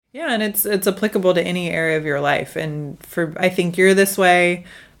Yeah, and it's applicable to any area of your life. And for I think you're this way.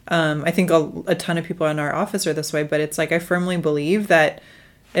 I think a ton of people in our office are this way, but it's like I firmly believe that,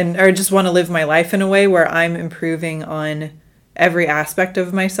 and or just want to live my life in a way where I'm improving on every aspect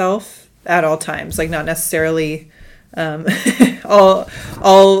of myself at all times. Like not necessarily um,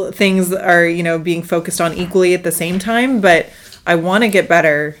 all things are being focused on equally at the same time, but I want to get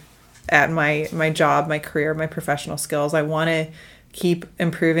better at my job, my career, my professional skills. I want to keep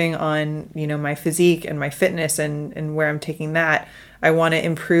improving on, my physique and my fitness and where I'm taking that. I want to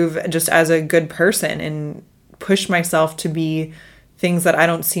improve just as a good person and push myself to be things that I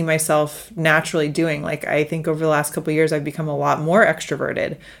don't see myself naturally doing. Like I think over the last couple of years, I've become a lot more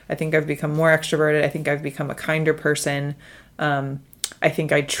extroverted. I think I've become more extroverted. I think I've become a kinder person. I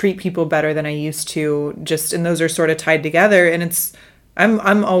think I treat people better than I used to, and those are sort of tied together. And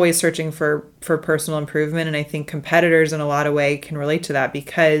I'm always searching for personal improvement, and I think competitors in a lot of way can relate to that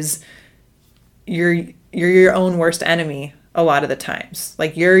because you're your own worst enemy a lot of the times.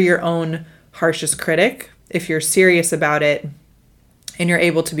 Like you're your own harshest critic if you're serious about it and you're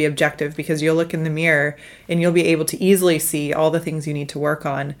able to be objective, because you'll look in the mirror and you'll be able to easily see all the things you need to work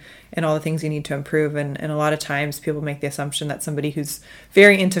on and all the things you need to improve. And a lot of times people make the assumption that somebody who's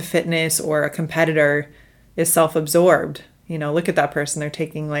very into fitness or a competitor is self-absorbed. Look at that person. They're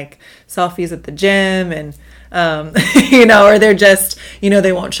taking like selfies at the gym and, or they're just,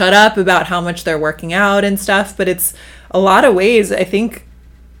 they won't shut up about how much they're working out and stuff. But it's a lot of ways, I think,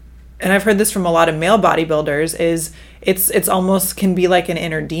 and I've heard this from a lot of male bodybuilders, is it's almost can be like an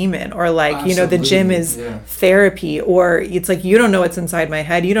inner demon, or like, Absolutely. The gym is therapy, or it's like, you don't know what's inside my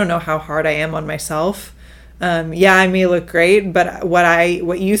head. You don't know how hard I am on myself. Yeah, I may look great, but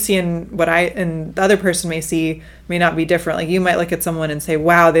what you see and and the other person may see may not be different. Like you might look at someone and say,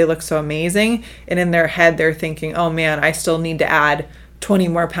 wow, they look so amazing. And in their head, they're thinking, oh man, I still need to add 20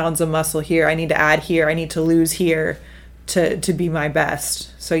 more pounds of muscle here. I need to add here. I need to lose here to be my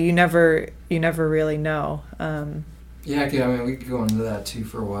best. So you never really know. Yeah, I mean, we could go into that too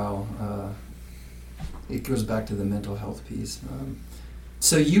for a while. It goes back to the mental health piece.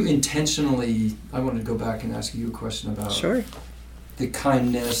 So you intentionally, I want to go back and ask you a question about Sure. the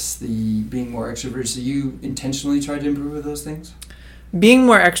kindness, the being more extroverted. So you intentionally tried to improve with those things? Being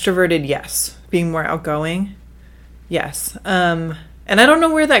more extroverted, yes. Being more outgoing, yes. And I don't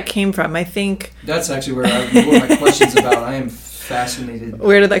know where that came from. I think that's actually where one of my questions about. I am fascinated.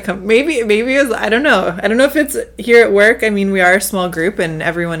 Where did that come? Maybe it was, I don't know. I don't know if it's here at work. I mean, we are a small group and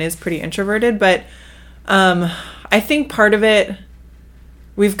everyone is pretty introverted, but I think part of it,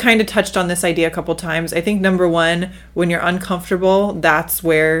 we've kind of touched on this idea a couple times. I think number one, when you're uncomfortable, that's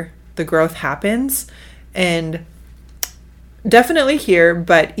where the growth happens. And definitely here,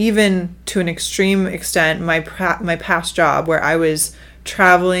 but even to an extreme extent, my past job where I was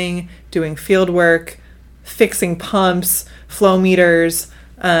traveling, doing field work, fixing pumps, flow meters,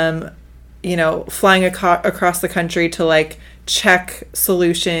 flying across the country to like check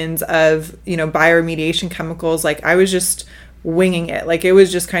solutions of, bioremediation chemicals. Like I was just winging it. Like it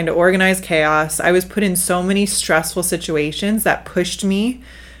was just kind of organized chaos. I was put in so many stressful situations that pushed me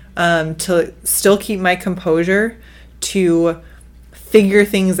to still keep my composure, to figure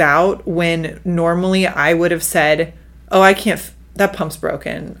things out when normally I would have said, oh, I can't, that pump's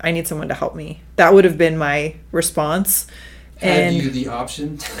broken. I need someone to help me. That would have been my response. Had you the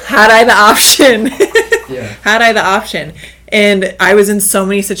option? Had I the option. Yeah. Had I the option. And I was in so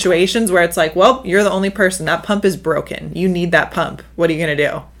many situations where it's like, well, you're the only person. That pump is broken. You need that pump. What are you going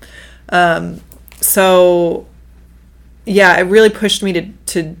to do? So, yeah, it really pushed me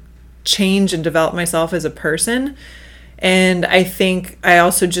to change and develop myself as a person. And I think I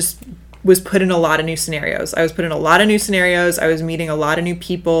also just was put in a lot of new scenarios. I was meeting a lot of new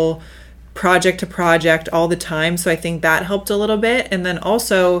people, project to project all the time. So I think that helped a little bit. And then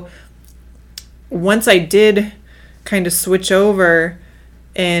also, once I did kind of switch over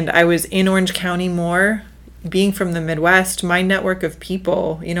and I was in Orange County more, being from the Midwest, my network of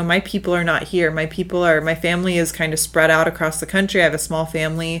people, my people are not here. My family is kind of spread out across the country. I have a small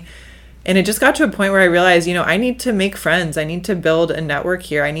family. And it just got to a point where I realized, I need to make friends. I need to build a network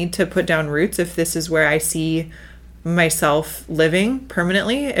here. I need to put down roots if this is where I see myself living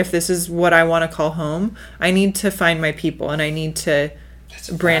permanently. If this is what I want to call home, I need to find my people and I need to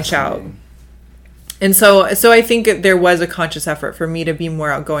branch out. And so I think there was a conscious effort for me to be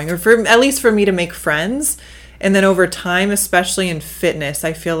more outgoing, or at least for me to make friends. And then over time, especially in fitness,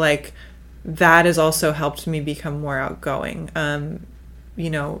 I feel like that has also helped me become more outgoing.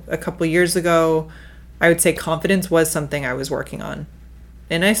 A couple years ago, I would say confidence was something I was working on.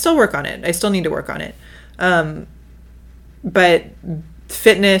 And I still work on it. I still need to work on it. But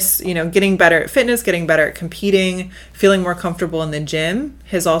fitness, getting better at fitness, getting better at competing, feeling more comfortable in the gym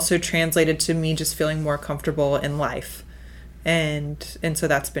has also translated to me just feeling more comfortable in life. And so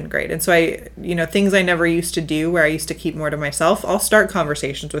that's been great. And so I, things I never used to do where I used to keep more to myself, I'll start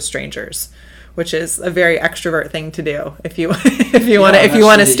conversations with strangers, which is a very extrovert thing to do. If you want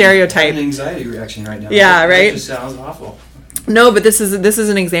to stereotype. An anxiety reaction right now. Yeah, right. That just sounds awful. No, but this is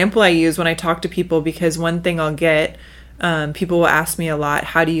an example I use when I talk to people, because one thing I'll get, people will ask me a lot,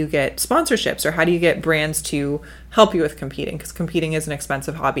 how do you get sponsorships, or how do you get brands to help you with competing? Because competing is an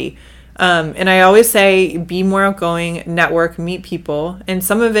expensive hobby. And I always say, be more outgoing, network, meet people. And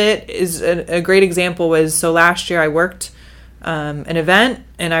some of it is a great example was, so last year I worked an event,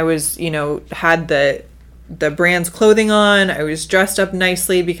 and I was, had the brand's clothing on. I was dressed up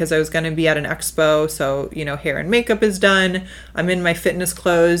nicely because I was going to be at an expo. So, hair and makeup is done. I'm in my fitness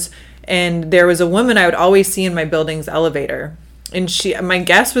clothes. And there was a woman I would always see in my building's elevator. And my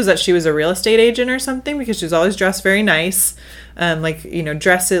guess was that she was a real estate agent or something, because she was always dressed very nice.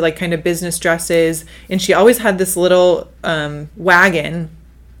 Dresses, like kind of business dresses. And she always had this little wagon,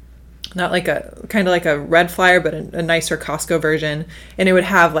 not like kind of like a Red Flyer, but a nicer Costco version. And it would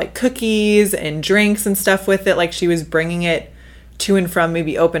have like cookies and drinks and stuff with it. Like she was bringing it to and from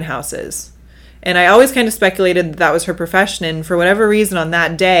maybe open houses. And I always kind of speculated that was her profession. And for whatever reason on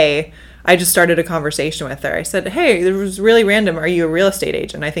that day, I just started a conversation with her. I said, hey, it was really random. Are you a real estate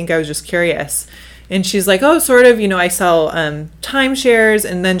agent? I think I was just curious. And she's like, oh, sort of, I sell timeshares.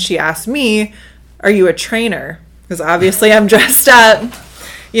 And then she asked me, are you a trainer? Because obviously I'm dressed up.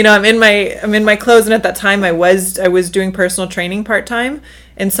 I'm in my clothes. And at that time I was doing personal training part-time.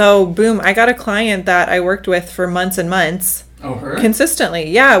 And so boom, I got a client that I worked with for months and months. Oh, her?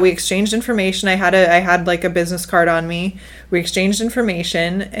 Consistently. Yeah, we exchanged information. I had like a business card on me. We exchanged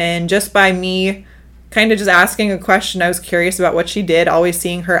information, and just by me kind of just asking a question, I was curious about what she did, always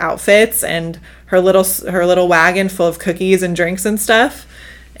seeing her outfits and her little wagon full of cookies and drinks and stuff.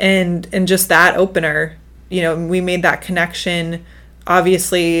 And just that opener, we made that connection.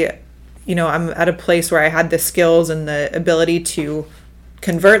 Obviously, I'm at a place where I had the skills and the ability to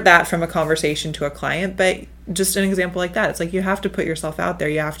convert that from a conversation to a client. But just an example like that, it's like you have to put yourself out there.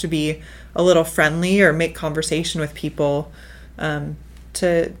 You have to be a little friendly or make conversation with people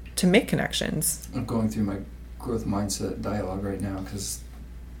to make connections. I'm going through my growth mindset dialogue right now, because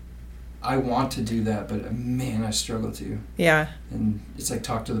I want to do that, but man, I struggle to. Yeah. And it's like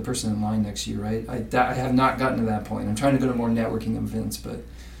talk to the person in line next to you, right? I have not gotten to that point. I'm trying to go to more networking events, but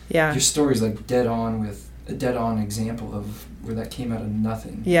yeah, your story's like dead on with a dead on example of where that came out of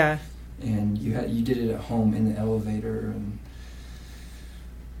nothing. Yeah. And you did it at home in the elevator, and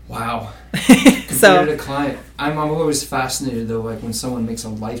wow. So to a client, I'm always fascinated though, like when someone makes a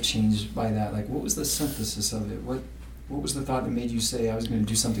life change by that. Like, what was the synthesis of it? What was the thought that made you say I was going to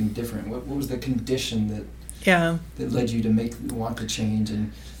do something different? What was the condition that led you to want to change?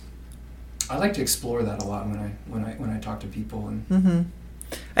 And I like to explore that a lot when I talk to people. And mm-hmm.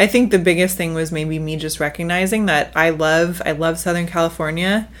 I think the biggest thing was maybe me just recognizing that I love Southern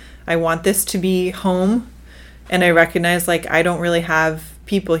California. I want this to be home. And I recognize like I don't really have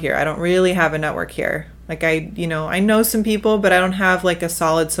people here. I don't really have a network here. Like I know some people, but I don't have like a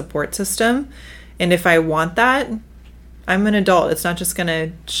solid support system. And if I want that, I'm an adult. It's not just going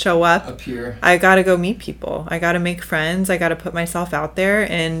to show up here. I got to go meet people. I got to make friends. I got to put myself out there.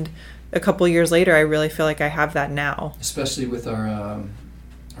 And a couple years later, I really feel like I have that now. Especially with our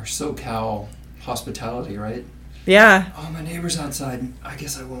SoCal hospitality, right? Yeah. Oh, my neighbor's outside. I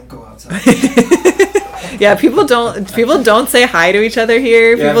guess I won't go outside. Yeah, people don't say hi to each other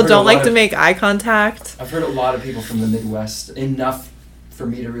here. Yeah, people don't like to make eye contact. I've heard a lot of people from the Midwest, enough for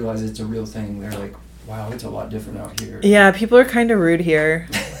me to realize it's a real thing. They're like, wow, it's a lot different out here. Yeah, people are kind of rude here.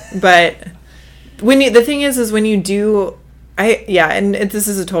 But the thing is when you do, and this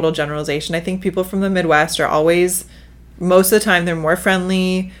is a total generalization. I think people from the Midwest are always, most of the time, they're more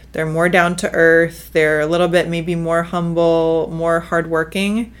friendly, they're more down to earth, they're a little bit maybe more humble, more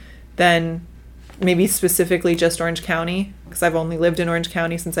hardworking than maybe specifically just Orange County, because I've only lived in Orange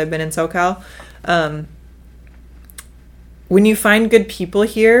County since I've been in SoCal. When you find good people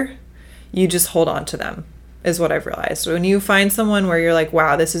here, you just hold on to them, is what I've realized. When you find someone where you're like,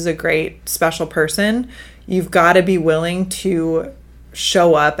 wow, this is a great, special person, you've got to be willing to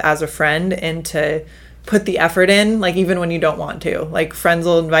show up as a friend and to put the effort in, like even when you don't want to. Like friends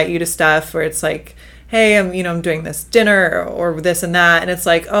will invite you to stuff where it's like, hey, I'm doing this dinner or this and that. And it's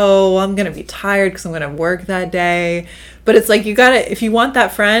like, oh, well, I'm going to be tired because I'm going to work that day. But it's like, if you want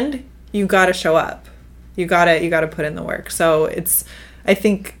that friend, you got to show up. You got to put in the work. So I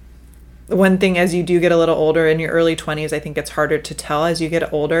think one thing, as you do get a little older, in your early 20s, I think it's harder to tell. As you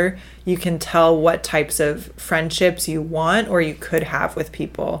get older, you can tell what types of friendships you want or you could have with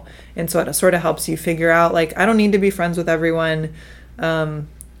people. And so it sort of helps you figure out, like, I don't need to be friends with everyone.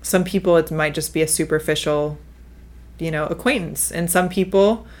 Some people, it might just be a superficial, acquaintance. And some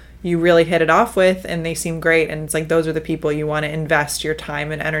people you really hit it off with and they seem great. And it's like, those are the people you want to invest your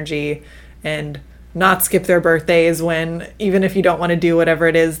time and energy and not skip their birthdays when, even if you don't want to do whatever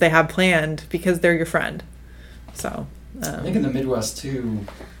it is they have planned, because they're your friend. So I think in the Midwest too,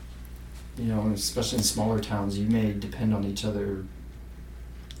 especially in smaller towns, you may depend on each other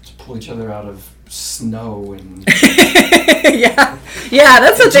to pull each other out of snow and yeah,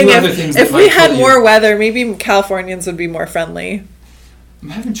 that's the thing. If we had more weather, maybe Californians would be more friendly. I'm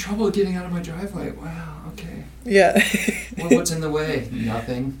having trouble getting out of my driveway. Wow, okay. Yeah. Well, what's in the way?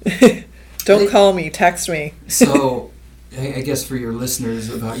 Nothing. Don't call me, text me. So, I guess for your listeners,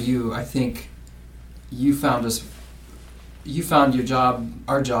 about you, I think you found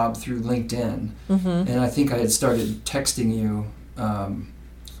our job through LinkedIn. Mm-hmm. And I think I had started texting you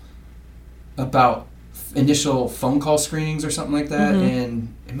about initial phone call screenings or something like that. Mm-hmm.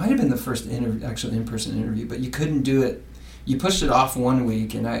 And it might have been the first actual in-person interview, but you couldn't do it. You pushed it off 1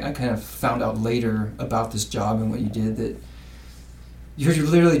 week, and I kind of found out later about this job and what you did, that you're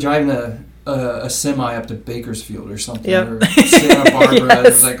literally driving a semi up to Bakersfield or something, yep. or Santa Barbara. Yes.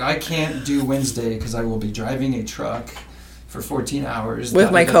 It's like, I can't do Wednesday because I will be driving a truck for 14 hours.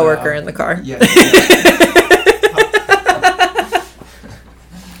 With my coworker in the car. Yeah.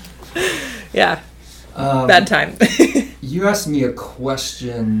 Yeah. Bad time. You asked me a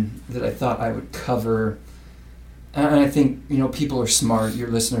question that I thought I would cover. And I think, people are smart. Your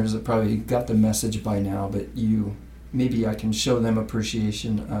listeners have probably got the message by now, but maybe I can show them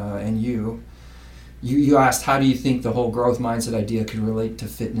appreciation. And you asked, how do you think the whole growth mindset idea could relate to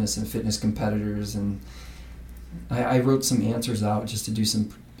fitness and fitness competitors? And I wrote some answers out just to do some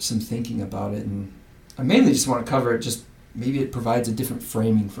thinking about it. And I mainly just want to cover it, just maybe it provides a different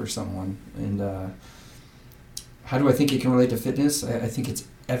framing for someone. And how do I think it can relate to fitness? I think it's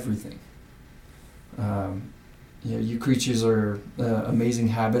everything. You creatures are amazing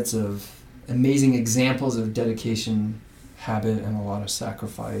examples of dedication, habit, and a lot of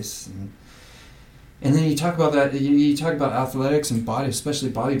sacrifice. And then you talk about that. You talk about athletics and body, especially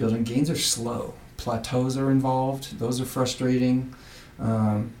bodybuilding. Gains are slow. Plateaus are involved. Those are frustrating.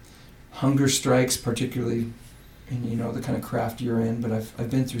 Hunger strikes, particularly in the kind of craft you're in. But I've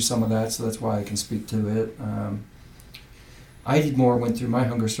been through some of that, so that's why I can speak to it. I went through my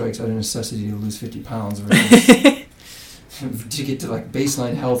hunger strikes out of necessity to lose 50 pounds versus to get to like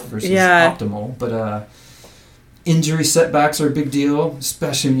baseline health versus optimal. But injury setbacks are a big deal,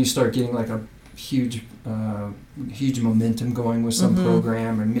 especially when you start getting like a huge momentum going with some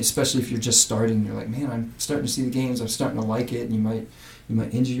program, and especially if you're just starting. You're like, man, I'm starting to see the gains. I'm starting to like it, and you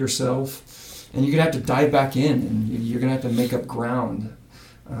might injure yourself, and you're gonna have to dive back in, and you're gonna have to make up ground.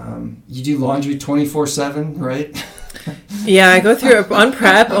 You do laundry 24/7, right? Yeah, I go through it on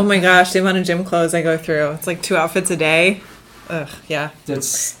prep. Oh my gosh, the amount of gym clothes I go through. It's like 2 outfits a day. Ugh, yeah.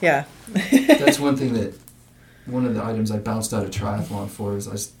 That's one thing that, one of the items I bounced out of triathlon for is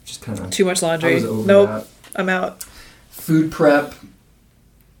I was just kind of... Too much laundry. Nope, that. I'm out. Food prep,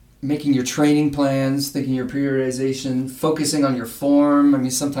 making your training plans, thinking your periodization, focusing on your form. I mean,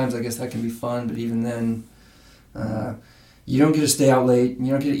 sometimes I guess that can be fun, but even then... you don't get to stay out late.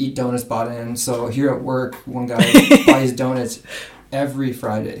 You don't get to eat donuts bought in. So here at work, one guy buys donuts every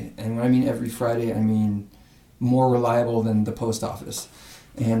Friday. And when I mean every Friday, I mean more reliable than the post office.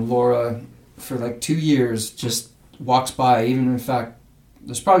 And Laura, for like 2 years, just walks by. Even in fact,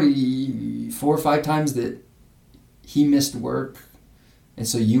 there's probably 4 or 5 times that he missed work. And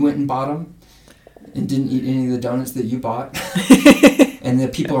so you went and bought them and didn't eat any of the donuts that you bought. And the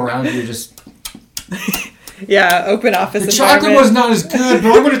people around you just... Yeah, open office. The chocolate was not as good,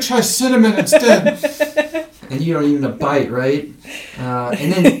 but I'm going to try cinnamon instead. And you don't even a bite, right?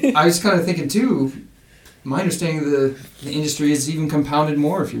 And then I was kind of thinking too, my understanding of the industry is even compounded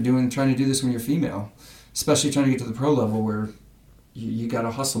more if you're trying to do this when you're female, especially trying to get to the pro level where you got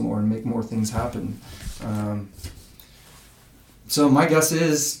to hustle more and make more things happen. So my guess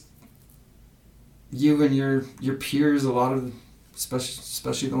is you and your peers, a lot of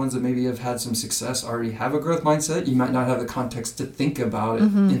especially the ones that maybe have had some success, already have a growth mindset. You might not have the context to think about it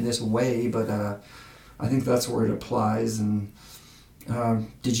in this way, but I think that's where it applies. And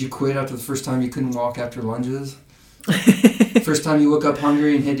did you quit after the first time you couldn't walk after lunges? First time you woke up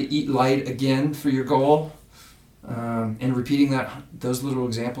hungry and had to eat light again for your goal? And repeating those little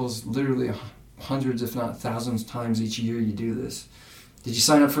examples literally hundreds, if not thousands times each year you do this. Did you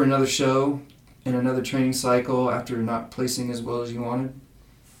sign up for another show and another training cycle after not placing as well as you wanted?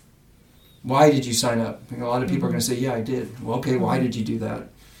 Why did you sign up? A lot of people are going to say, yeah, I did. Well, okay, why did you do that?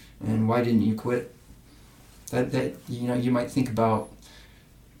 And why didn't you quit? That you might think about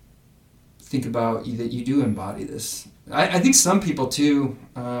that you do embody this. I think some people too,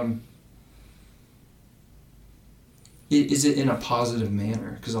 is it in a positive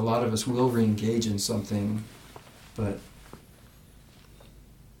manner? Because a lot of us will re-engage in something, but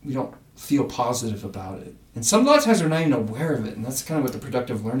we don't feel positive about it. And a lot of times we're not even aware of it, and that's kind of what the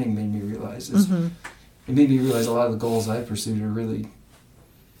productive learning made me realize. It made me realize a lot of the goals I pursued are really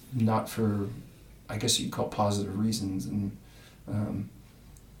not for, I guess you'd call positive reasons. And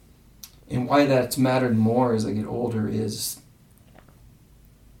why that's mattered more as I get older is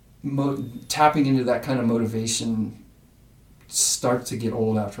tapping into that kind of motivation starts to get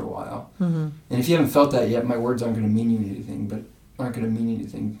old after a while. And if you haven't felt that yet, my words aren't going to mean you anything,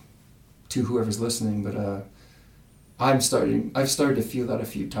 to whoever's listening. But I've started to feel that a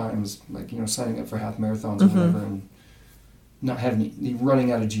few times, like, signing up for half marathons or whatever, and not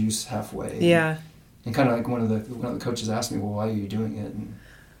running out of juice halfway. Yeah. And kind of like one of the coaches asked me, well, why are you doing it? And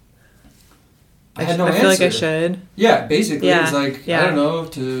I had no answer. I feel like I should. Yeah, basically. Yeah. It's like, I don't know,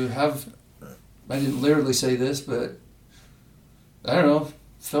 I didn't literally say this, but I don't know,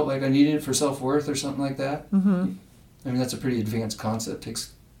 felt like I needed it for self-worth or something like that. I mean, that's a pretty advanced concept.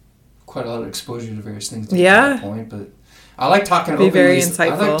 Takes quite a lot of exposure to various things to get to that point, but I like talking openly. Very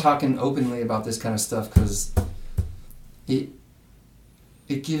insightful. I like talking openly about this kind of stuff because it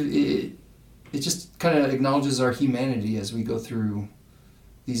just kind of acknowledges our humanity as we go through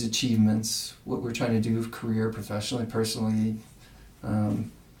these achievements, what we're trying to do, career, professionally, personally,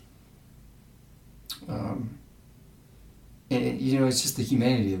 and it's just the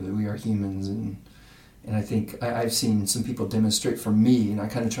humanity of it. We are humans, and I think I've seen some people demonstrate for me, and I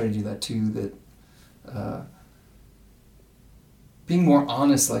kind of try to do that too, that being more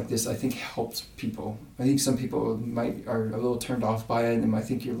honest like this, I think, helps people. I think some people are a little turned off by it, and they might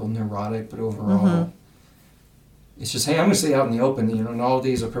think you're a little neurotic, but overall, it's just, hey, I'm going to stay out in the open, and all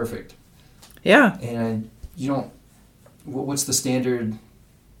days are perfect. Yeah. And what's the standard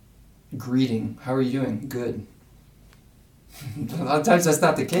greeting? How are you doing? Good. A lot of times that's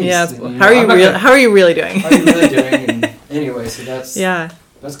not the case. Yeah. How are you really doing? How are you really doing? And anyway, so that's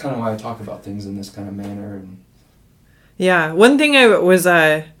kind of why I talk about things in this kind of manner. And yeah. One thing I was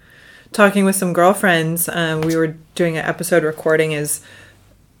talking with some girlfriends, we were doing an episode recording, is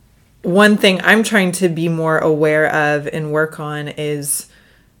one thing I'm trying to be more aware of and work on is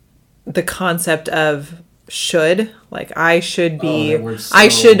the concept of should. Like, I should be, I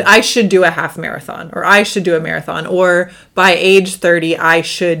should do a half marathon, or I should do a marathon, or by age 30, I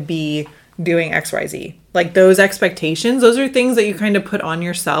should be doing XYZ. Like, those expectations, those are things that you kind of put on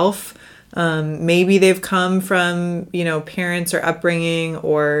yourself. Maybe they've come from, parents or upbringing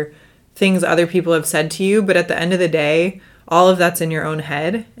or things other people have said to you. But at the end of the day, all of that's in your own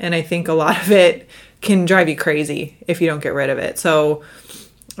head. And I think a lot of it can drive you crazy if you don't get rid of it. So,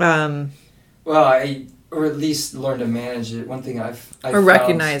 or at least learn to manage it. One thing I've or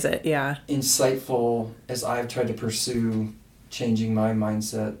recognize it, insightful as I've tried to pursue changing my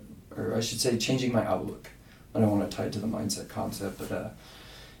mindset, or I should say changing my outlook. I don't want to tie it to the mindset concept, but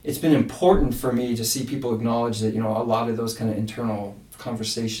it's been important for me to see people acknowledge that, a lot of those kind of internal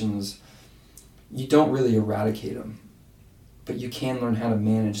conversations, you don't really eradicate them, but you can learn how to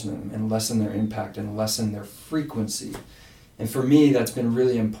manage them and lessen their impact and lessen their frequency. And for me, that's been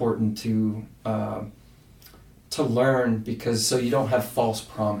really important to learn, because so you don't have false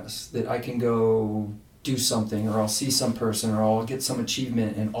promise that I can go do something, or I'll see some person, or I'll get some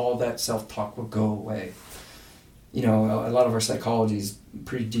achievement, and all that self-talk will go away. A lot of our psychology is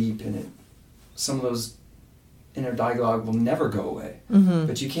pretty deep, and some of those inner dialogue will never go away.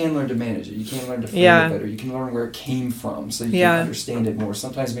 But you can learn to manage it. You can learn to frame it better. You can learn where it came from, so you can understand it more.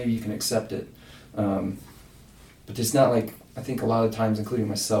 Sometimes maybe you can accept it. But it's not like, I think a lot of times, including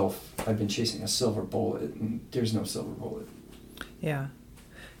myself, I've been chasing a silver bullet, and there's no silver bullet. Yeah.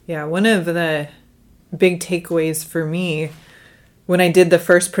 One of the big takeaways for me when I did the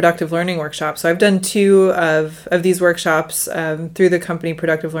first productive learning workshop, so I've done 2 of these workshops through the company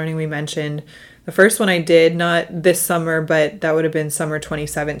Productive Learning we mentioned. The first one I did, not this summer, but that would have been summer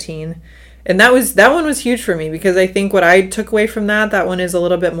 2017. And that one was huge for me, because I think what I took away from that one is a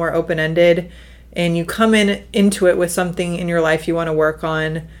little bit more open-ended. And you come into it with something in your life you want to work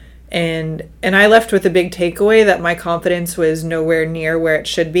on. And I left with a big takeaway that my confidence was nowhere near where it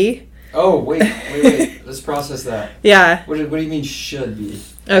should be. Oh, wait. Let's process that. Yeah. What do you mean should be?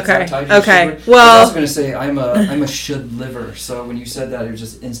 Okay. Is that tied to Okay. should liver? Well, I was going to say I'm a should liver. So when you said that, it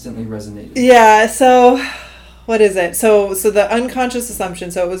just instantly resonated. yeah. So, what is it? So the unconscious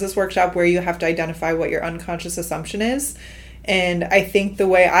assumption. So it was this workshop where you have to identify what your unconscious assumption is, and I think the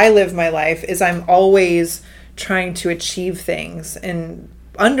way I live my life is I'm always trying to achieve things, and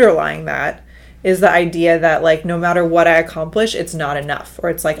underlying that is the idea that like no matter what I accomplish, it's not enough, or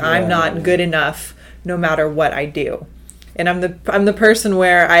it's like I'm not good enough no matter what I do. And I'm the person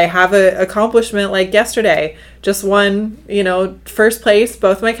where I have an accomplishment like yesterday, just won, first place,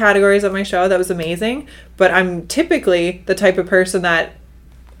 both my categories at my show. That was amazing. But I'm typically the type of person that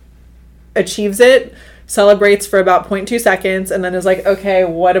achieves it, celebrates for about 0.2 seconds, and then is like, okay,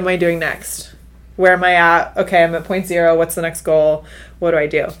 what am I doing next? Where am I at? Okay, I'm at 0.0. What's the next goal? What do I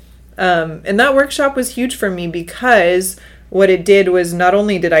do? And that workshop was huge for me because what it did was not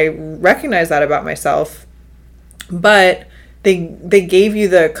only did I recognize that about myself, but they gave you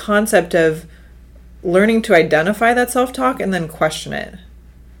the concept of learning to identify that self-talk and then question it.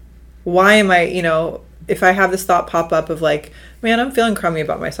 Why am I, if I have this thought pop up of like, man, I'm feeling crummy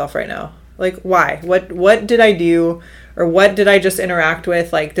about myself right now. Like, why? What did I do? Or what did I just interact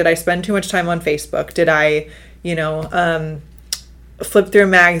with? Like, did I spend too much time on Facebook? Did I, flip through a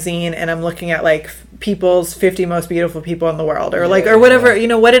magazine and I'm looking at like people's 50 most beautiful people in the world, or or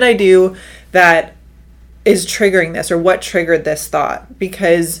whatever, what did I do that is triggering this, or what triggered this thought?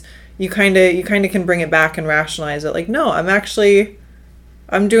 Because you kind of can bring it back and rationalize it. Like, no,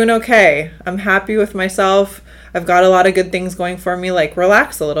 I'm doing okay. I'm happy with myself. I've got a lot of good things going for me. Like,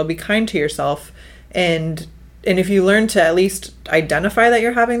 relax a little, be kind to yourself. And if you learn to at least identify that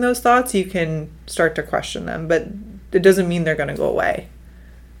you're having those thoughts, you can start to question them. But it doesn't mean they're going to go away.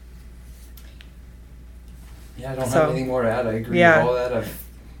 Yeah, I don't have anything more to add. I agree with all that. I've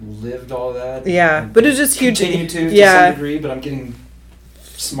lived all that. Yeah, but it's just huge. Continue to some degree, but I'm getting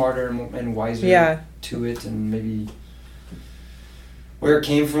smarter and wiser to it, and maybe where it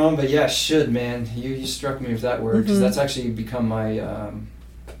came from. But yeah, should, man. You struck me with that word, because that's actually become my,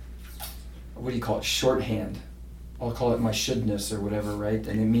 what do you call it, shorthand. I'll call it my shouldness or whatever, right?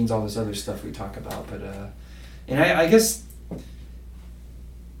 And it means all this other stuff we talk about. But and I guess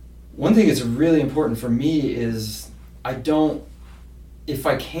one thing that's really important for me is if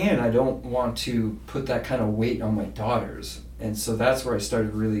I can, I don't want to put that kind of weight on my daughters. And so that's where I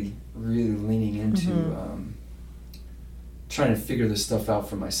started really, really leaning into trying to figure this stuff out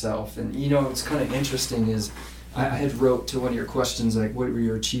for myself. And, what's kind of interesting is I had wrote to one of your questions, like, what were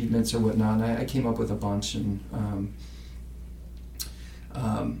your achievements or whatnot, and I came up with a bunch. And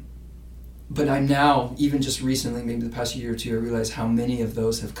but I'm now, even just recently, maybe the past year or two, I realized how many of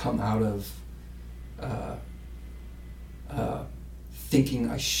those have come out of thinking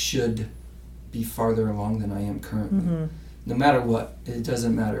I should be farther along than I am currently. No matter what, it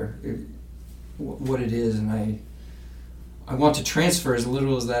doesn't matter what it is, and I want to transfer as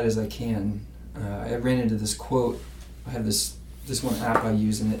little of that as I can. I ran into this quote. I have this one app I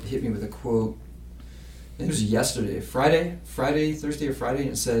use, and it hit me with a quote. It was yesterday, Thursday or Friday,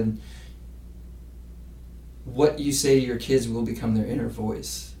 and it said, what you say to your kids will become their inner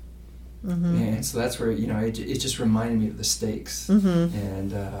voice. And so that's where, it just reminded me of the stakes.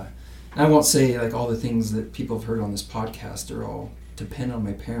 And I won't say like all the things that people have heard on this podcast are all depend on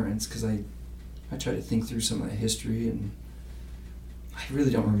my parents, because I try to think through some of the history, and I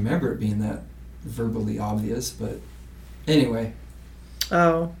really don't remember it being that verbally obvious. But anyway.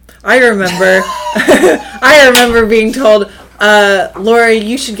 Oh, I remember. I remember being told, Laura,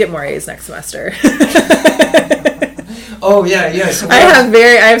 you should get more A's next semester. Oh yeah. So I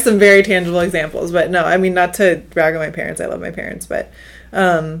have some very tangible examples, but no, I mean, not to brag on my parents. I love my parents, but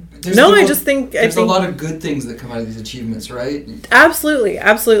I just think there's a lot of good things that come out of these achievements, right?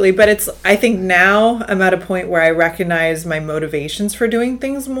 Absolutely. But I think now I'm at a point where I recognize my motivations for doing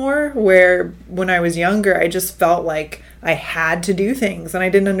things more, where when I was younger, I just felt like I had to do things and I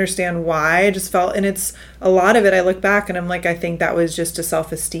didn't understand why. I just felt, and it's a lot of it, I look back and I'm like, I think that was just a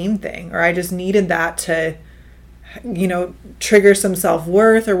self-esteem thing, or I just needed that to, trigger some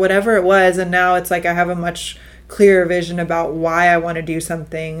self-worth or whatever it was. And now it's like I have a much clearer vision about why I want to do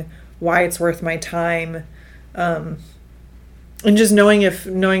something, why it's worth my time, and just knowing if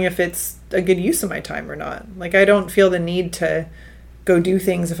it's a good use of my time or not. Like, I don't feel the need to go do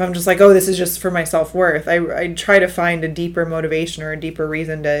things if I'm just like, oh, this is just for my self-worth. I try to find a deeper motivation or a deeper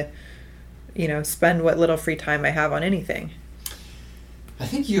reason to, spend what little free time I have on anything. I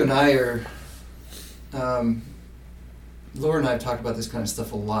think you and I are, Laura and I have talked about this kind of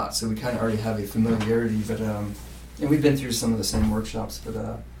stuff a lot, so we kind of already have a familiarity, but, and we've been through some of the same workshops,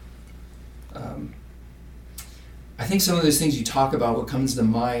 but I think some of those things you talk about, what comes to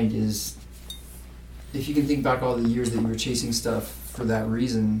mind is, if you can think back all the years that you were chasing stuff for that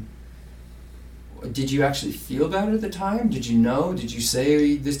reason, did you actually feel about it at the time? Did you know? Did you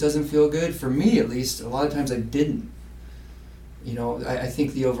say, this doesn't feel good? For me, at least, a lot of times I didn't. You know, I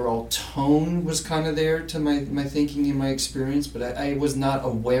think the overall tone was kind of there to my thinking and my experience, but I was not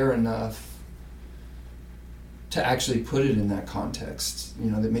aware enough to actually put it in that context. You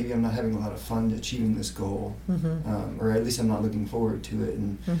know, that maybe I'm not having a lot of fun achieving this goal, or at least I'm not looking forward to it.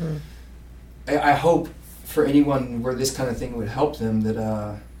 And I hope for anyone where this kind of thing would help them,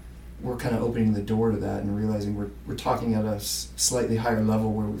 that we're kind of opening the door to that and realizing we're talking at a slightly higher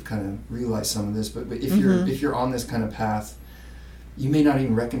level where we've kind of realized some of this. But if you're on this kind of path, you may not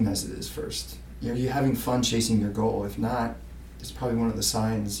even recognize it as first. You're having fun chasing your goal. If not, it's probably one of the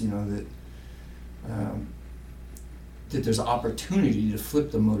signs, you know, that that there's an opportunity to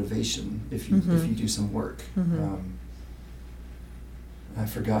flip the motivation if you do some work. I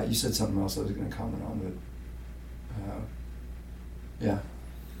forgot, you said something else I was going to comment on, but yeah.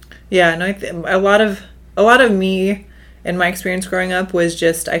 Yeah, and a lot of me and my experience growing up was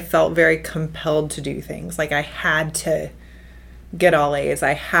just, I felt very compelled to do things. Like I had to get all A's.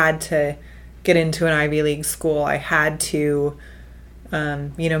 I had to get into an Ivy League school. I had to,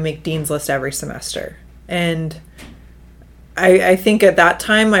 make Dean's List every semester. And I think at that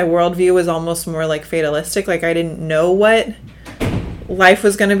time, my worldview was almost more like fatalistic. Like I didn't know what life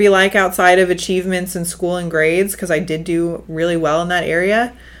was going to be like outside of achievements in school and grades, because I did do really well in that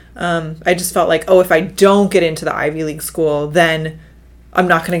area. I just felt like, if I don't get into the Ivy League school, then I'm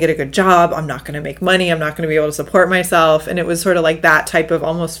not going to get a good job. I'm not going to make money. I'm not going to be able to support myself. And it was sort of like that type of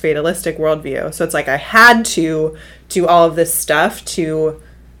almost fatalistic worldview. So it's like I had to do all of this stuff to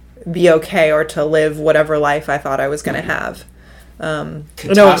be okay, or to live whatever life I thought I was going to have.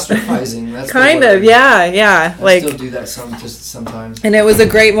 Catastrophizing. That's kind of, yeah. I still do that sometimes. And it was a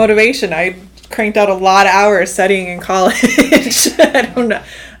great motivation. I cranked out a lot of hours studying in college.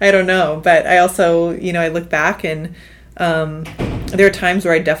 I don't know. But I also, I look back and there are times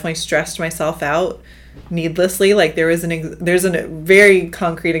where I definitely stressed myself out needlessly. Like there's a very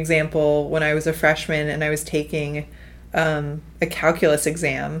concrete example when I was a freshman and I was taking a calculus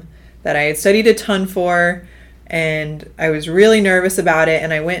exam that I had studied a ton for, and I was really nervous about it,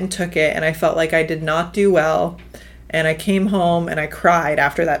 and I went and took it, and I felt like I did not do well, and I came home and I cried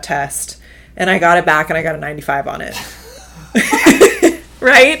after that test, and I got it back and I got a 95 on it.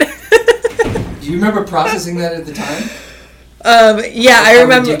 Right? Do you remember processing that at the time? Yeah, I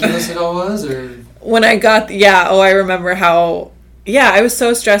remember. How ridiculous it all was, or when I got, I remember how, I was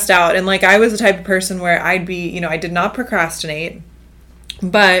so stressed out, and like I was the type of person where I'd be, I did not procrastinate,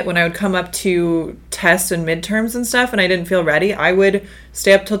 but when I would come up to tests and midterms and stuff and I didn't feel ready, I would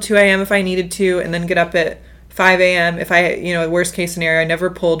stay up till 2 a.m. if I needed to, and then get up at 5 a.m. if I, worst case scenario, I never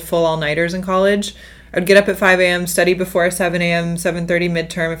pulled full all-nighters in college. I would get up at 5 a.m., study before a 7 a.m., 7:30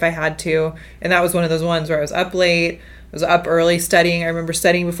 midterm if I had to, and that was one of those ones where I was up late, I was up early studying. I remember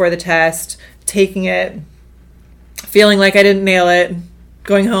studying before the test, taking it, feeling like I didn't nail it,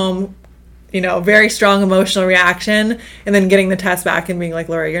 going home, very strong emotional reaction, and then getting the test back and being like,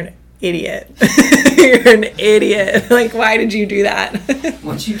 Laura, you're an idiot. You're an idiot. Like, why did you do that?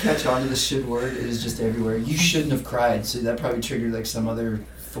 Once you catch on to the should word, it is just everywhere. You shouldn't have cried, so that probably triggered like some other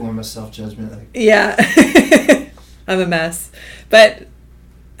form of self-judgment. Like, yeah. I'm a mess. But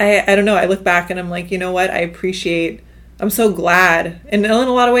I don't know. I look back and I'm like, you know what? I'm so glad. And in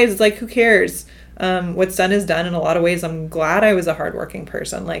a lot of ways, it's like, who cares? What's done is done. In a lot of ways, I'm glad I was a hardworking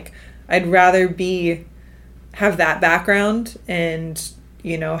person. Like, I'd rather have that background and,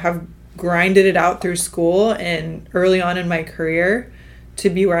 have grinded it out through school and early on in my career to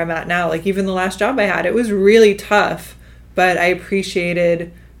be where I'm at now. Like, even the last job I had, it was really tough, but I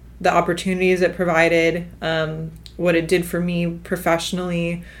appreciated the opportunities it provided, what it did for me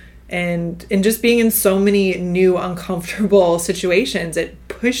professionally, and just being in so many new uncomfortable situations. It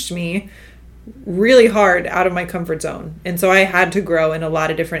pushed me really hard out of my comfort zone. And so I had to grow in a lot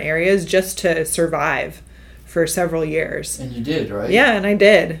of different areas just to survive for several years. And you did, right? Yeah, and I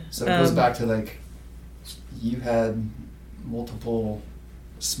did. So it goes back to like, you had multiple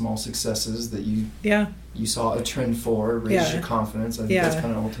small successes that you saw a trend for, raised your confidence. I think that's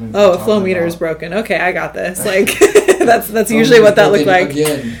kind of ultimately a flow meter is broken. Okay, I got this. Like that's usually what that looked like.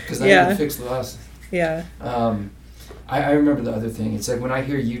 Again, because I had to fix the last. Yeah. I remember the other thing. It's like when I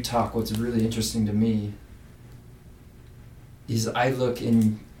hear you talk, what's really interesting to me is I look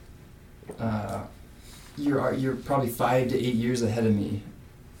in, you're probably 5 to 8 years ahead of me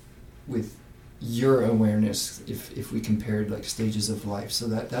with your awareness if we compared like stages of life. So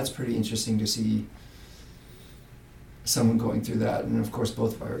that's pretty interesting to see someone going through that, and of course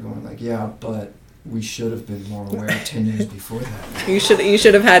both of us are going like, yeah, but we should have been more aware 10 years before that. You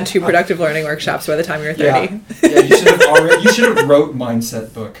should have had 2 productive learning workshops by the time you were 30. Yeah, you should have wrote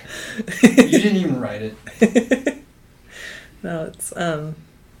mindset book. You didn't even write it. No, it's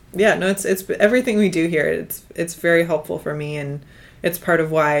it's everything we do here. It's very helpful for me, and it's part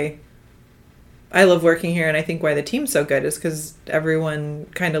of why I love working here, and I think why the team's so good is because everyone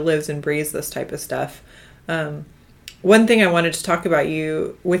kind of lives and breathes this type of stuff. One thing I wanted to talk about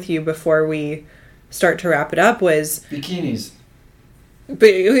with you before we start to wrap it up was bikinis. But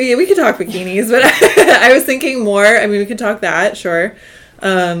we could talk bikinis, but I was thinking more. I mean, we could talk that, sure.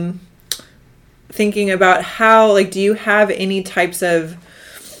 Thinking about how, like, do you have any types of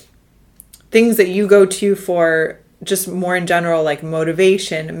things that you go to for just more in general, like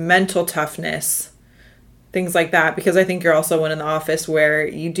motivation, mental toughness, things like that? Because I think you're also one in the office where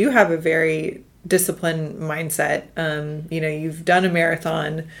you do have a very disciplined mindset. You've done a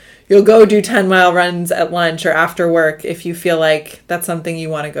marathon. You'll go do 10-mile runs at lunch or after work if you feel like that's something you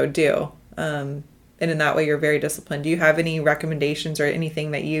want to go do. And in that way, you're very disciplined. Do you have any recommendations or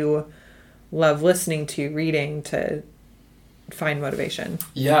anything that you love listening to, reading to find motivation?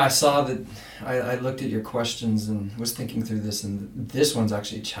 Yeah, I saw that. I looked at your questions and was thinking through this, and this one's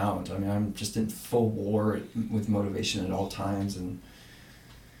actually a challenge. I mean, I'm just in full war with motivation at all times, and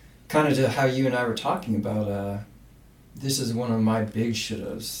kind of to how you and I were talking about, this is one of my big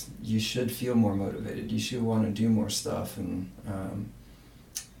should-haves. You should feel more motivated. You should want to do more stuff, and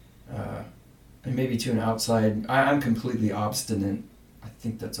maybe to an outside, I'm completely obstinate. I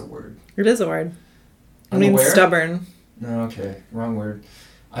think that's a word. It is a word. I mean, stubborn. No, okay, wrong word.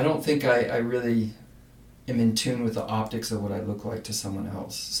 I don't think I really am in tune with the optics of what I look like to someone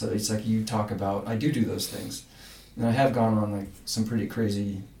else. So it's like you talk about, I do those things. And I have gone on like some pretty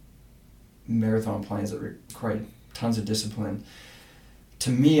crazy marathon plans that require tons of discipline.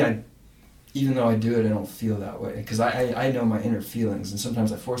 To me, even though I do it, I don't feel that way. Because I know my inner feelings, and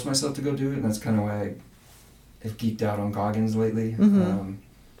sometimes I force myself to go do it, and that's kind of why I've geeked out on Goggins lately. Mm-hmm.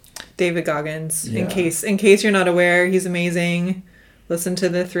 David Goggins. Yeah. In case you're not aware, he's amazing. Listen to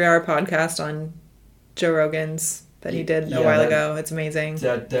the 3-hour podcast on Joe Rogan's that he did a while ago. It's amazing.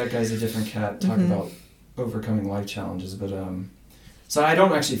 That guy's a different cat. Talk about overcoming life challenges. But so I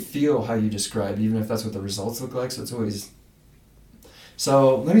don't actually feel how you described, even if that's what the results look like. So it's always.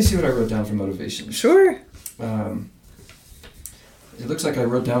 So let me see what I wrote down for motivation. Sure. It looks like I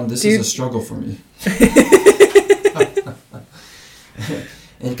wrote down, this is a struggle for me.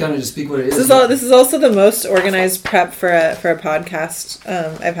 And kind of just speak what it is. This is also the most organized prep for a podcast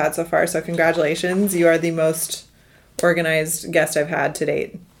I've had so far. So congratulations. You are the most organized guest I've had to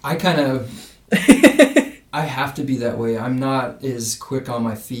date. I have to be that way. I'm not as quick on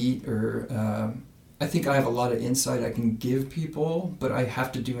my feet, or I think I have a lot of insight I can give people, but I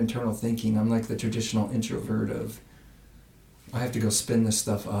have to do internal thinking. I'm like the traditional introvert of, I have to go spin this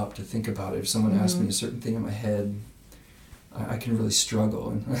stuff up to think about it. If someone asks me a certain thing in my head, I can really struggle.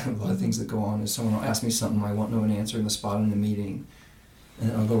 And a lot of things that go on is someone will ask me something, I won't know an answer in the spot in the meeting, and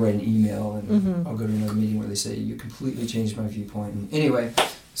then I'll go write an email, and I'll go to another meeting where they say, you completely changed my viewpoint. And anyway,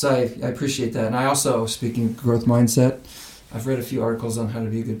 so I appreciate that. And I also, speaking of growth mindset, I've read a few articles on how to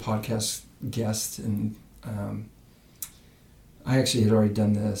be a good podcast guest, and I actually had already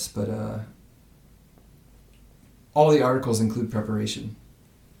done this, but all the articles include preparation.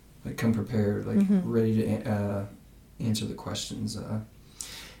 Like, come prepared, like ready to answer the questions.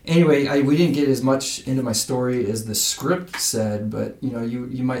 Anyway, we didn't get as much into my story as the script said, but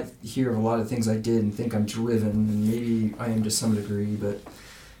you might hear of a lot of things I did and think I'm driven, and maybe I am to some degree, but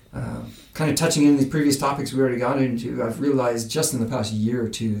kind of touching in these previous topics we already got into, I've realized just in the past year or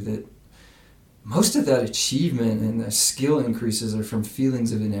two that most of that achievement and the skill increases are from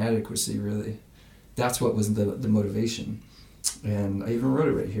feelings of inadequacy, really. That's what was the motivation. And I even wrote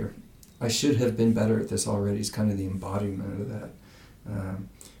it right here. I should have been better at this already is kind of the embodiment of that.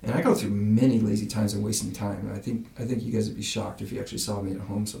 And I go through many lazy times and wasting time. I think you guys would be shocked if you actually saw me at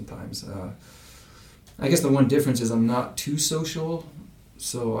home sometimes. I guess the one difference is I'm not too social,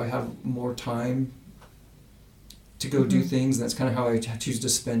 so I have more time to go do things. That's kind of how I choose to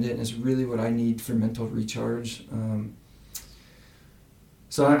spend it, and it's really what I need for mental recharge.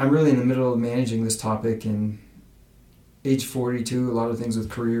 So I'm really in the middle of managing this topic, and age 42, a lot of things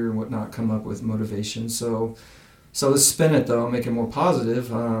with career and whatnot come up with motivation. So let's spin it though, make it more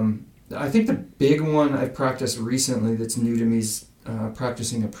positive. I think the big one I've practiced recently that's new to me is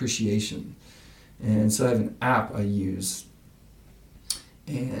practicing appreciation. And so I have an app I use.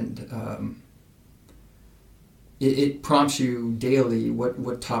 And it prompts you daily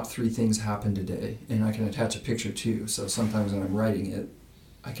what top 3 things happened today, and I can attach a picture too. So sometimes when I'm writing it,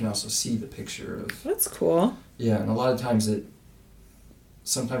 I can also see the picture of. That's cool. Yeah, and a lot of times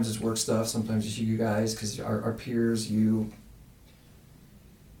sometimes it's work stuff, sometimes it's you guys, because our peers, it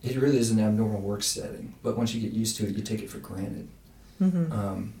really is an abnormal work setting. But once you get used to it, you take it for granted.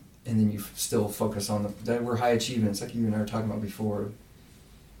 Mm-hmm. And then you still focus on that we're high achievements, like you and I were talking about before.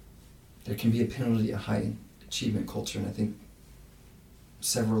 There can be a penalty, a high achievement culture, and I think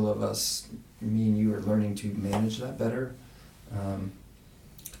several of us, me and you, are learning to manage that better,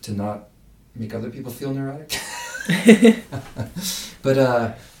 to not make other people feel neurotic.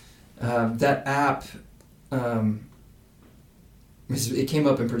 But that app, it came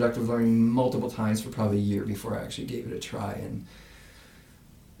up in Productive Learning multiple times for probably a year before I actually gave it a try, and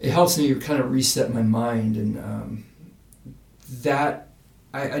it helps me kind of reset my mind, and that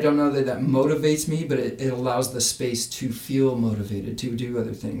I don't know that motivates me, but it allows the space to feel motivated to do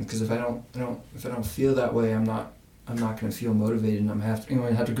other things. Because if I don't feel that way, I'm not going to feel motivated, and I have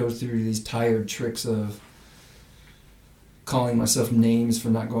to go through these tired tricks of calling myself names for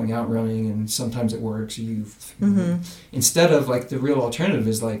not going out running, and sometimes it works. Instead of, like, the real alternative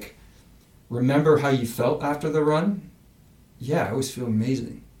is like, remember how you felt after the run? Yeah, I always feel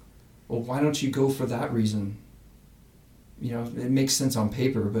amazing. Well, why don't you go for that reason? You know, it makes sense on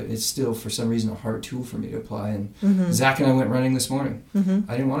paper, but it's still, for some reason, a hard tool for me to apply. And Zach and I went running this morning. I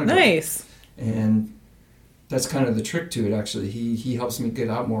didn't want to go. Nice. And that's kind of the trick to it, actually. He helps me get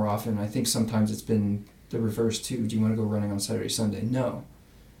out more often. I think sometimes it's been the reverse, too. Do you want to go running on Saturday, Sunday? No.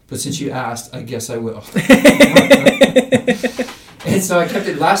 But since you asked, I guess I will. And so I kept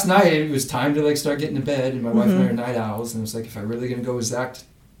it. Last night, it was time to, like, start getting to bed, and my wife and I are night owls, and it was like, if I'm really going to go with Zach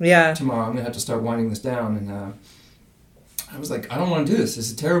tomorrow, I'm going to have to start winding this down. And I was like, I don't want to do this.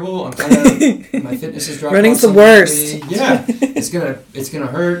 This is terrible. I'm kind of, my fitness is dropping. Running's the worst. Yeah, it's gonna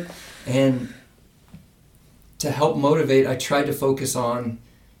hurt. And to help motivate, I tried to focus on,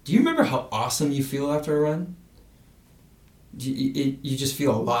 do you remember how awesome you feel after a run? You just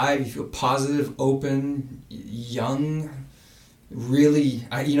feel alive. You feel positive, open, young. Really,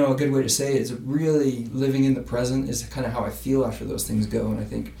 a good way to say it is really living in the present is kind of how I feel after those things go. And I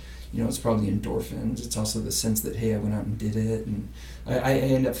think, it's probably endorphins. It's also the sense that, hey, I went out and did it, and I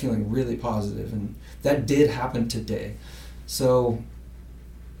end up feeling really positive, and that did happen today. So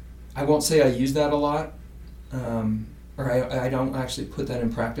I won't say I use that a lot, or I don't actually put that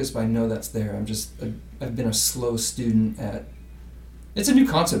in practice, but I know that's there. I've been a slow student at, it's a new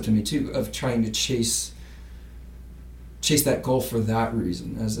concept to me too, of trying to chase that goal for that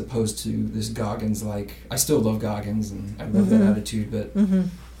reason, as opposed to this Goggins, like, I still love Goggins and I love that attitude, but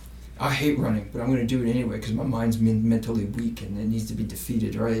I hate running, but I'm going to do it anyway because my mind's mentally weak and it needs to be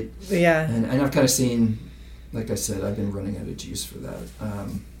defeated, right? Yeah. And I've kind of seen, like I said, I've been running out of juice for that.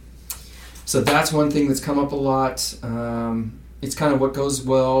 So that's one thing that's come up a lot. It's kind of what goes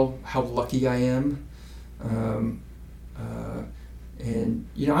well, how lucky I am. And,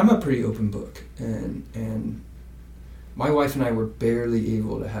 I'm a pretty open book. And my wife and I were barely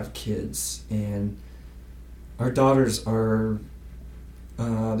able to have kids. And our daughters are...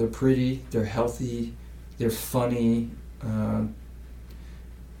 they're pretty, they're healthy, they're funny,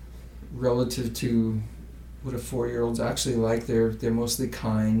 relative to what a 4-year-old's actually like. They're mostly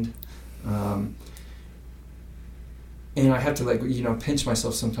kind. And I have to, pinch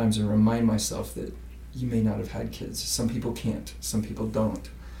myself sometimes and remind myself that you may not have had kids. Some people can't, some people don't.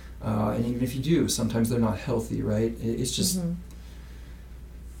 And even if you do, sometimes they're not healthy, right? It's just,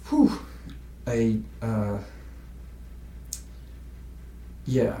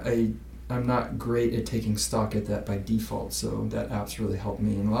 I'm not great at taking stock at that by default, so that app's really helped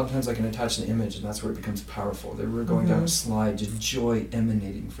me. And a lot of times I can attach the image, and that's where it becomes powerful. They were going down a slide, just joy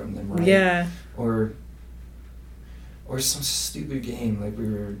emanating from them, right? Yeah. Or some stupid game, like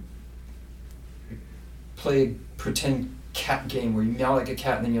we play a pretend cat game where you meow like a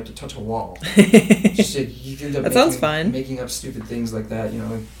cat and then you have to touch a wall. You end up sounds fun. Making up stupid things like that,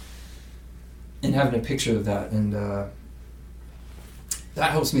 and having a picture of that, and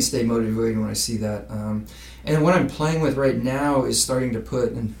that helps me stay motivated when I see that. And what I'm playing with right now is starting to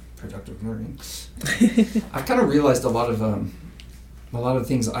put in Productive Learning. I've kind of realized a lot of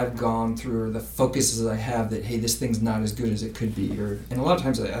things I've gone through, or the focuses I have, that, hey, this thing's not as good as it could be. And a lot of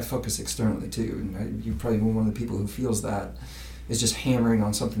times I focus externally too. And you're probably one of the people who feels that, is just hammering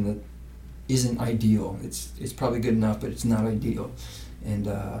on something that isn't ideal. It's probably good enough, but it's not ideal. And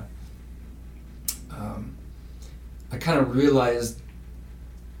I kind of realized,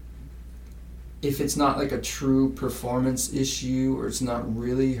 if it's not like a true performance issue, or it's not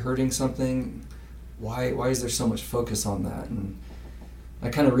really hurting something, why is there so much focus on that? And I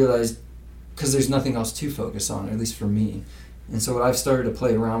kind of realized, because there's nothing else to focus on, at least for me. And so what I've started to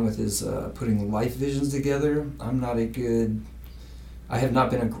play around with is putting life visions together. I have not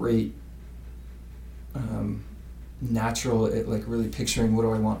been a great natural at like really picturing what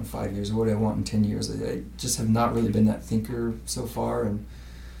do I want in 5 years or what do I want in 10 years. I just have not really been that thinker so far. And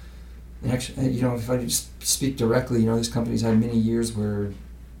actually, you know, if I just speak directly, you know, this company's had many years where,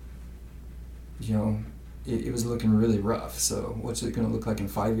 you know, it was looking really rough. So what's it going to look like in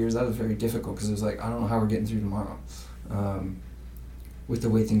 5 years? That was very difficult because it was like, I don't know how we're getting through tomorrow with the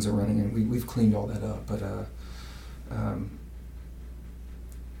way things are running. And we've cleaned all that up. But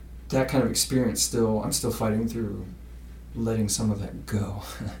that kind of experience I'm still fighting through letting some of that go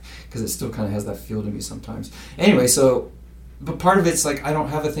because it still kind of has that feel to me sometimes. Anyway, but part of it's like I don't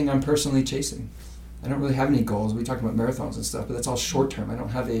have a thing I'm personally chasing. I don't really have any goals. We talked about marathons and stuff, but that's all short term. I don't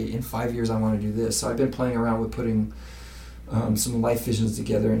have in 5 years I want to do this. So I've been playing around with putting some life visions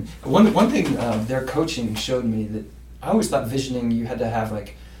together. And one thing their coaching showed me that I always thought visioning you had to have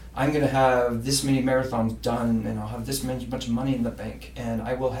like, I'm going to have this many marathons done and I'll have this much money in the bank and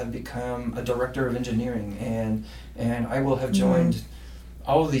I will have become a director of engineering and I will have joined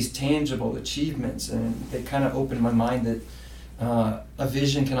all of these tangible achievements. And they kind of opened my mind that a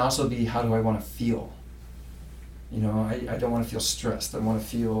vision can also be, how do I want to feel? You know, I don't want to feel stressed. I want to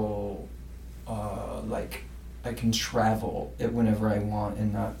feel like I can travel it whenever I want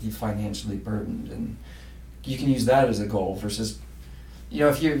and not be financially burdened. And you can use that as a goal versus, you know,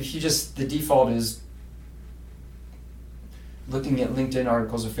 if you just, the default is looking at LinkedIn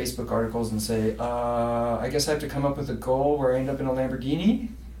articles or Facebook articles and say, I guess I have to come up with a goal where I end up in a Lamborghini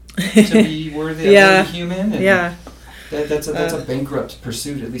to be worthy of being human. And that's a bankrupt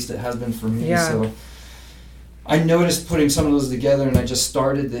pursuit, at least it has been for me. Yeah. So I noticed putting some of those together and I just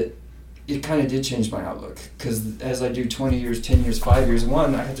started that it kind of did change my outlook. Because as I do 20 years, 10 years, 5 years,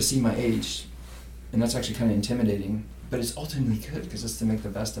 one, I have to see my age. And that's actually kind of intimidating. But it's ultimately good because it's to make the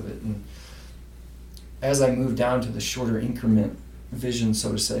best of it. And as I move down to the shorter increment vision,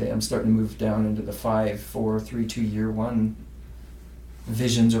 so to say, I'm starting to move down into the 5, 4, 3, 2, year one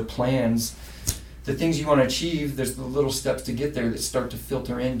visions or plans. The things you want to achieve, there's the little steps to get there that start to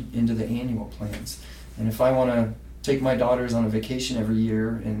filter into the annual plans. And if I want to take my daughters on a vacation every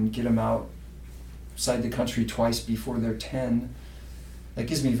year and get them outside the country twice before they're 10, that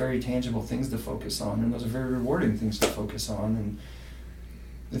gives me very tangible things to focus on, and those are very rewarding things to focus on, and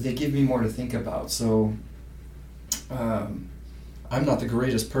they give me more to think about. So I'm not the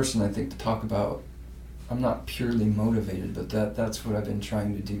greatest person, I think, to talk about. I'm not purely motivated, but that's what I've been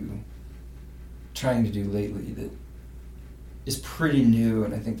trying to do lately that is pretty new,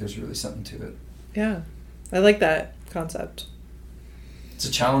 and I think there's really something to it. Yeah, I like that concept. It's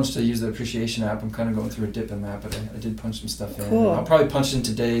a challenge to use the appreciation app. I'm kind of going through a dip in that, but I did punch some stuff in. Cool. I'll probably punch in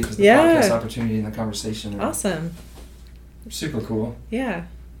today because the podcast opportunity and the conversation. Awesome. Super cool. Yeah.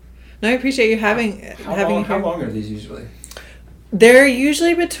 No, I appreciate you having How long are these usually? They're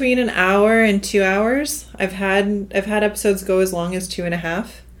usually between an hour and 2 hours. I've had episodes go as long as 2.5.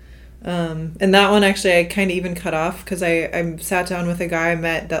 And that one actually I kind of even cut off because I sat down with a guy I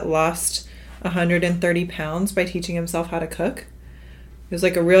met that lost 130 pounds by teaching himself how to cook. He was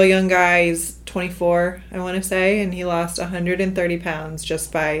like a real young guy. He's 24, I want to say, and he lost 130 pounds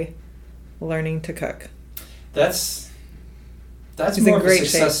just by learning to cook. That's more of a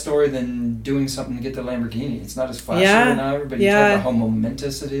success story than doing something to get the Lamborghini. It's not as flashy now, but you talk about how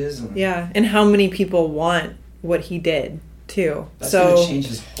momentous it is. And how many people want what he did, too. That's going to change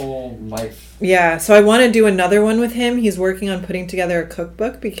his whole life. Yeah, so I want to do another one with him. He's working on putting together a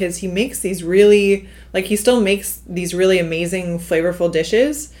cookbook because he makes these really, he still makes these really amazing, flavorful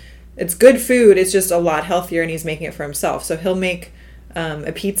dishes. It's good food, it's just a lot healthier, and he's making it for himself. So he'll make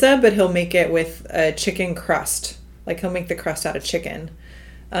a pizza, but he'll make it with a chicken crust. He'll make the crust out of chicken.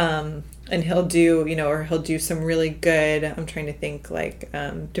 And he'll do, he'll do some really good, I'm trying to think,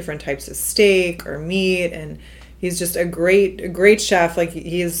 different types of steak or meat, and he's just a great chef.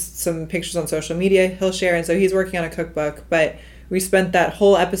 He has some pictures on social media he'll share, and so he's working on a cookbook. But we spent that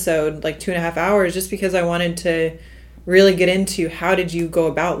whole episode, 2.5 hours, just because I wanted to really get into how did you go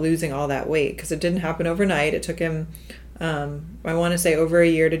about losing all that weight, because it didn't happen overnight. It took him, I want to say, over a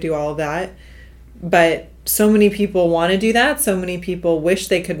year to do all of that. But so many people want to do that. So many people wish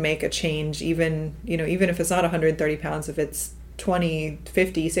they could make a change, even if it's not 130 pounds, if it's 20,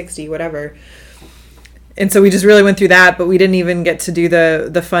 50, 60, whatever. And so we just really went through that, but we didn't even get to do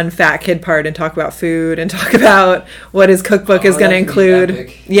the fun fat kid part and talk about food and talk about what his cookbook is going to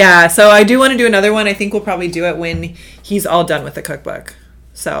include. Yeah, so I do want to do another one. I think we'll probably do it when he's all done with the cookbook.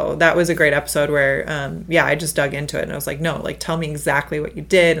 So that was a great episode where, I just dug into it and I was like, no, like tell me exactly what you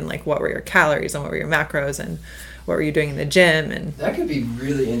did and like what were your calories and what were your macros and what were you doing in the gym. And that could be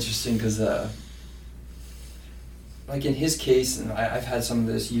really interesting because, like in his case, and I've had some of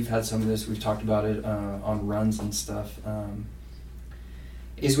this, you've had some of this, we've talked about it on runs and stuff,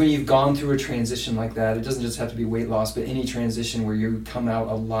 is when you've gone through a transition like that, it doesn't just have to be weight loss, but any transition where you come out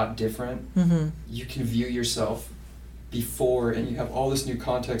a lot different, you can view yourself before and you have all this new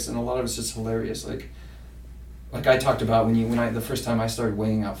context, and a lot of it's just hilarious. Like I talked about when the first time I started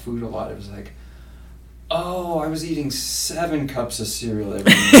weighing out food a lot, it was like, oh, I was eating 7 cups of cereal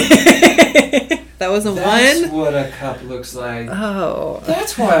every day. That wasn't That's one? what a cup looks like. Oh.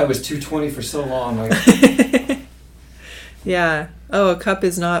 That's why I was 220 for so long. Like, yeah. Oh, a cup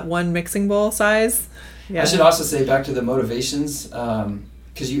is not one mixing bowl size? Yeah. I should also say, back to the motivations,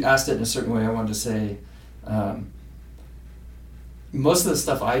 because you asked it in a certain way, I wanted to say, most of the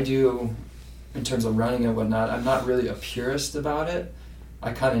stuff I do in terms of running and whatnot, I'm not really a purist about it.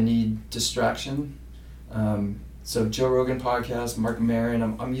 I kind of need distraction. So Joe Rogan podcast, Mark Maron,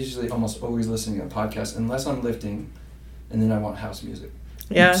 I'm usually almost always listening to a podcast unless I'm lifting, and then I want house music.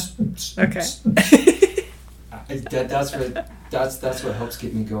 Yeah. Okay. That's what helps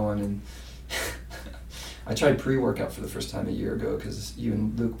get me going. And I tried pre-workout for the first time a year ago because you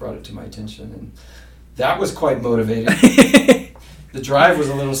and Luke brought it to my attention, and that was quite motivating. The drive was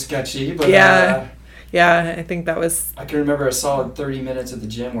a little sketchy, but yeah, I think that was. I can remember a solid 30 minutes at the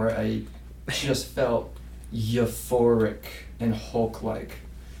gym where I just felt euphoric and Hulk-like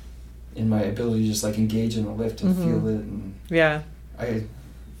in my ability to just like engage in the lift and feel it. And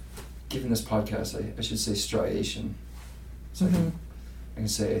given this podcast, I should say striation, so I can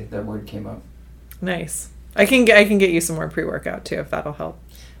say that word came up. Nice. I can get you some more pre-workout too if that'll help.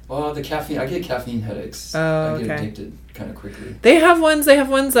 Well, the caffeine, I get caffeine headaches. Oh, I get okay. addicted kind of quickly. They have ones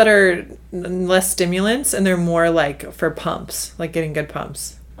that are less stimulants and they're more like for pumps, like getting good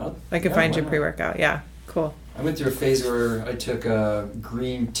pumps. I could find you pre-workout. Yeah, cool. I went through a phase where I took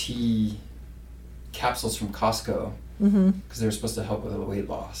green tea capsules from Costco because they were supposed to help with the weight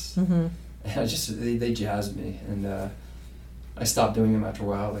loss. And they jazzed me, and I stopped doing them after a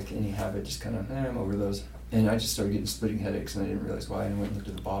while. Like any habit, just kind of I'm over those. And I just started getting splitting headaches, and I didn't realize why. And I went and looked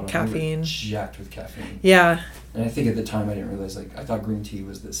at the bottle. Caffeine. And they were jacked with caffeine. Yeah. And I think at the time I didn't realize, like, I thought green tea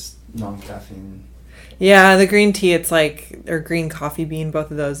was this non-caffeine. Yeah, the green tea, it's like, or green coffee bean,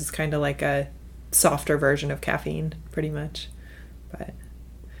 both of those is kind of like a softer version of caffeine, pretty much. But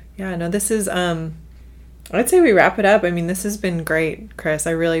yeah, no, this is, I'd say we wrap it up. I mean, this has been great, Chris.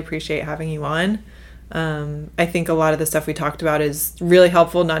 I really appreciate having you on. I think a lot of the stuff we talked about is really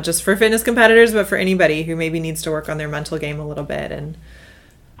helpful, not just for fitness competitors, but for anybody who maybe needs to work on their mental game a little bit. And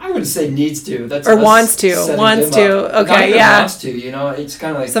I wouldn't say needs to. That's wants to. Okay, yeah. Wants to. You know, it's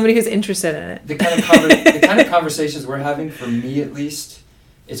kind of like somebody who's interested in it. The kind of conversations we're having, for me at least,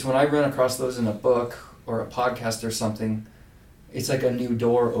 it's when I run across those in a book or a podcast or something. It's like a new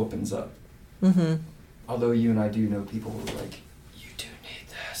door opens up. Although you and I do know people who are like, you do need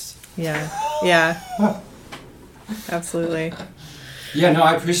this. Yeah. Absolutely. Yeah, no,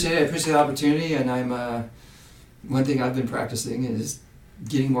 I appreciate it. I appreciate the opportunity, and I'm one thing I've been practicing is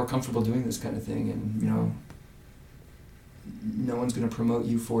getting more comfortable doing this kind of thing, and you know, no one's going to promote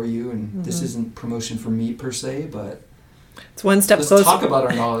you for you, and this isn't promotion for me per se, but it's one step closer. Let's talk about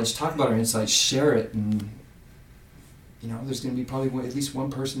our knowledge, talk about our insights, share it, and you know, there's going to be probably at least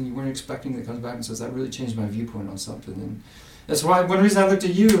one person you weren't expecting that comes back and says, that really changed my viewpoint on something. And that's why one reason I looked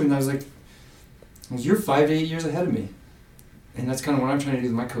at you and I was like, well, you're 5 to 8 years ahead of me. And that's kind of what I'm trying to do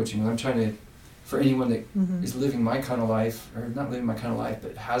with my coaching. I'm trying to, for anyone that is living my kind of life, or not living my kind of life,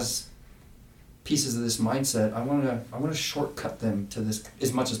 but has pieces of this mindset, I want to shortcut them to this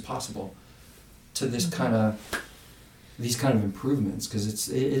as much as possible, to this these kind of improvements, because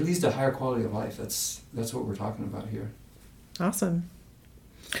it leads to higher quality of life. That's what we're talking about here. Awesome.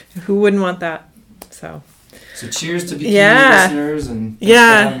 Who wouldn't want that? So cheers to bikini listeners, and thanks for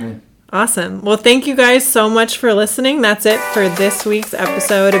having me. Awesome. Well, thank you guys so much for listening. That's it for this week's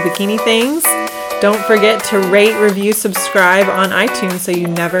episode of Bikini Things. Don't forget to rate, review, subscribe on iTunes so you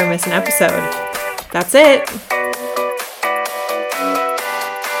never miss an episode. That's it.